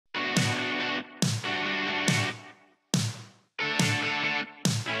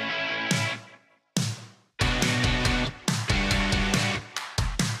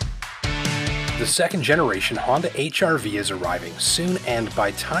The second generation Honda HR-V is arriving soon, and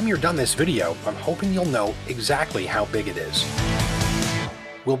by the time you're done this video, I'm hoping you'll know exactly how big it is.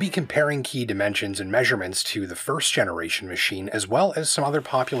 We'll be comparing key dimensions and measurements to the first generation machine, as well as some other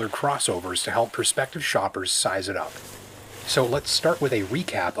popular crossovers to help prospective shoppers size it up. So let's start with a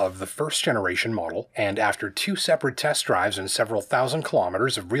recap of the first generation model, and after 2 separate test drives and several thousand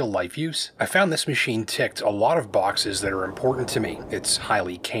kilometers of real-life use, I found this machine ticked a lot of boxes that are important to me. Its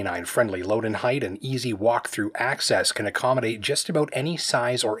highly canine-friendly load and height and easy walk-through access can accommodate just about any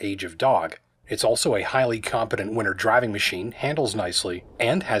size or age of dog. It's also a highly competent winter driving machine, handles nicely,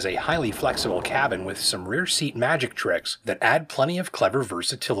 and has a highly flexible cabin with some rear seat magic tricks that add plenty of clever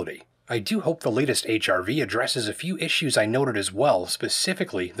versatility. I do hope the latest HR-V addresses a few issues I noted as well,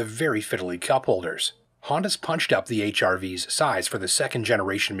 specifically the very fiddly cup holders. Honda's punched up the HR-V's size for the second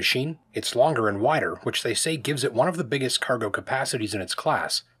generation machine. It's longer and wider, which they say gives it one of the biggest cargo capacities in its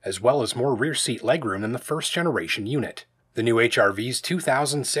class, as well as more rear seat legroom than the first generation unit. The new HR-V's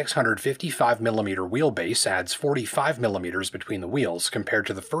 2,655mm wheelbase adds 45mm between the wheels compared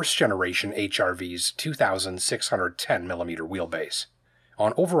to the first generation HR-V's 2,610mm wheelbase.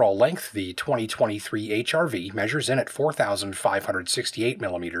 On overall length, the 2023 HR-V measures in at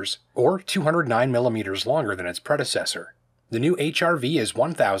 4,568mm, or 209mm longer than its predecessor. The new HR-V is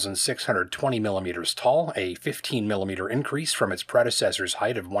 1,620mm tall, a 15mm increase from its predecessor's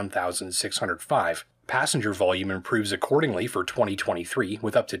height of 1,605. Passenger volume improves accordingly for 2023,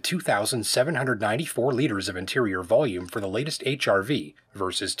 with up to 2,794 liters of interior volume for the latest HR-V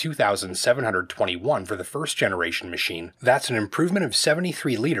versus 2,721 for the first generation machine. That's an improvement of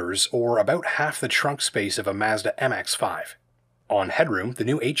 73 liters, or about half the trunk space of a Mazda MX-5. On headroom, the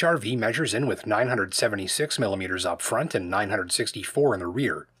new HR-V measures in with 976mm up front and 964 in the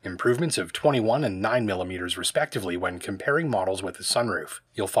rear, improvements of 21 and 9mm respectively when comparing models with the sunroof.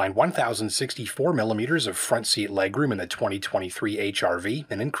 You'll find 1064mm of front seat legroom in the 2023 HR-V,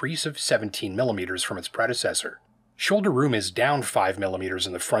 an increase of 17mm from its predecessor. Shoulder room is down 5mm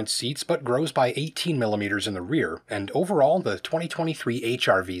in the front seats but grows by 18mm in the rear, and overall the 2023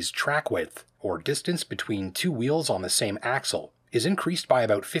 HR-V's track width, or distance between two wheels on the same axle, is increased by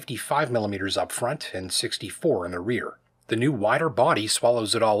about 55mm up front and 64 in the rear. The new wider body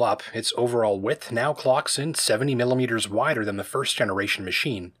swallows it all up. Its overall width now clocks in 70mm wider than the first generation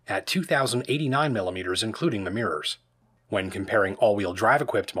machine, at 2,089mm including the mirrors. When comparing all-wheel drive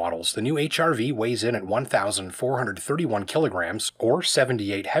equipped models, the new HR-V weighs in at 1,431 kilograms, or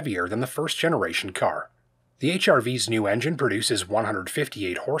 78 heavier than the first generation car. The HR-V's new engine produces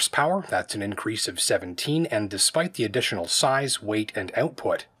 158 horsepower, that's an increase of 17, and despite the additional size, weight, and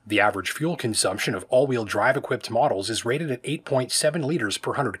output, the average fuel consumption of all-wheel drive equipped models is rated at 8.7 liters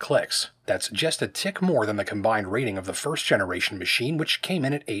per 100 clicks. That's just a tick more than the combined rating of the first generation machine, which came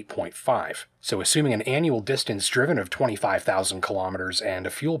in at 8.5. So assuming an annual distance driven of 25,000 kilometers and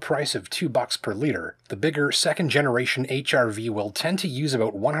a fuel price of $2 per liter, the bigger second generation HR-V will tend to use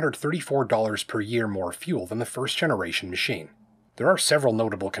about $134 per year more fuel than the first generation machine. There are several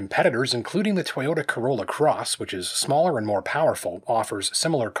notable competitors, including the Toyota Corolla Cross, which is smaller and more powerful, offers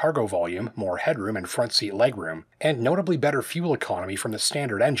similar cargo volume, more headroom and front seat legroom, and notably better fuel economy from the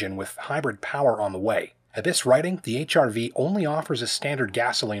standard engine with hybrid power on the way. At this writing, the HR-V only offers a standard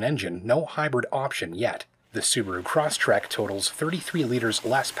gasoline engine, no hybrid option yet. The Subaru Crosstrek totals 33 liters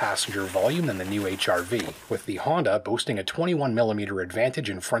less passenger volume than the new HR-V, with the Honda boasting a 21mm advantage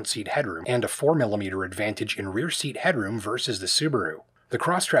in front seat headroom and a 4mm advantage in rear seat headroom versus the Subaru. The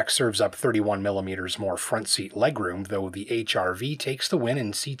Crosstrek serves up 31mm more front seat legroom, though the HR-V takes the win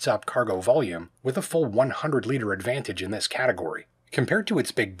and seats up cargo volume, with a full 100-liter advantage in this category. Compared to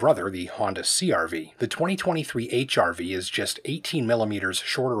its big brother, the Honda CR-V, the 2023 HR-V is just 18mm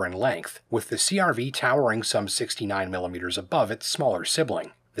shorter in length, with the CR-V towering some 69mm above its smaller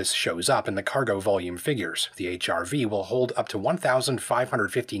sibling. This shows up in the cargo volume figures. The HR-V will hold up to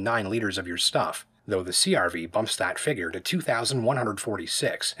 1,559 liters of your stuff, though the CR-V bumps that figure to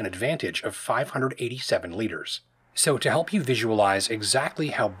 2,146, an advantage of 587 liters. So to help you visualize exactly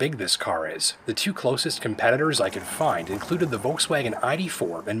how big this car is, the 2 closest competitors I could find included the Volkswagen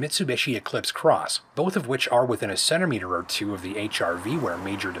ID.4 and Mitsubishi Eclipse Cross, both of which are within a centimeter or two of the HR-V where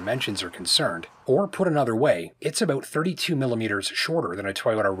major dimensions are concerned. Or put another way, it's about 32mm shorter than a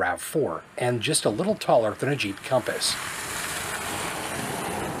Toyota RAV4, and just a little taller than a Jeep Compass.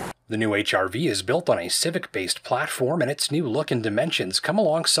 The new HR-V is built on a Civic-based platform, and its new look and dimensions come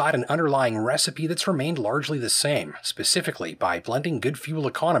alongside an underlying recipe that's remained largely the same, specifically by blending good fuel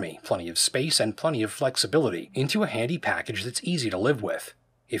economy, plenty of space, and plenty of flexibility into a handy package that's easy to live with.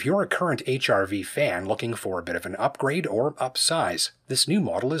 If you're a current HR-V fan looking for a bit of an upgrade or upsize, this new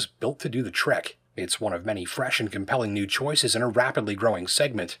model is built to do the trick. It's one of many fresh and compelling new choices in a rapidly growing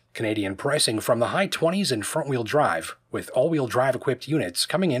segment. Canadian pricing from the high 20s in front-wheel drive, with all-wheel drive equipped units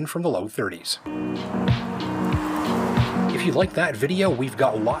coming in from the low 30s. If you liked that video, we've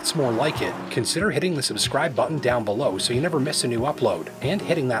got lots more like it. Consider hitting the subscribe button down below so you never miss a new upload, and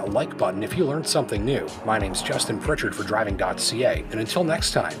hitting that like button if you learned something new. My name's Justin Pritchard for Driving.ca, and until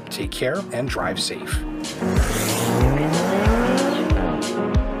next time, take care and drive safe.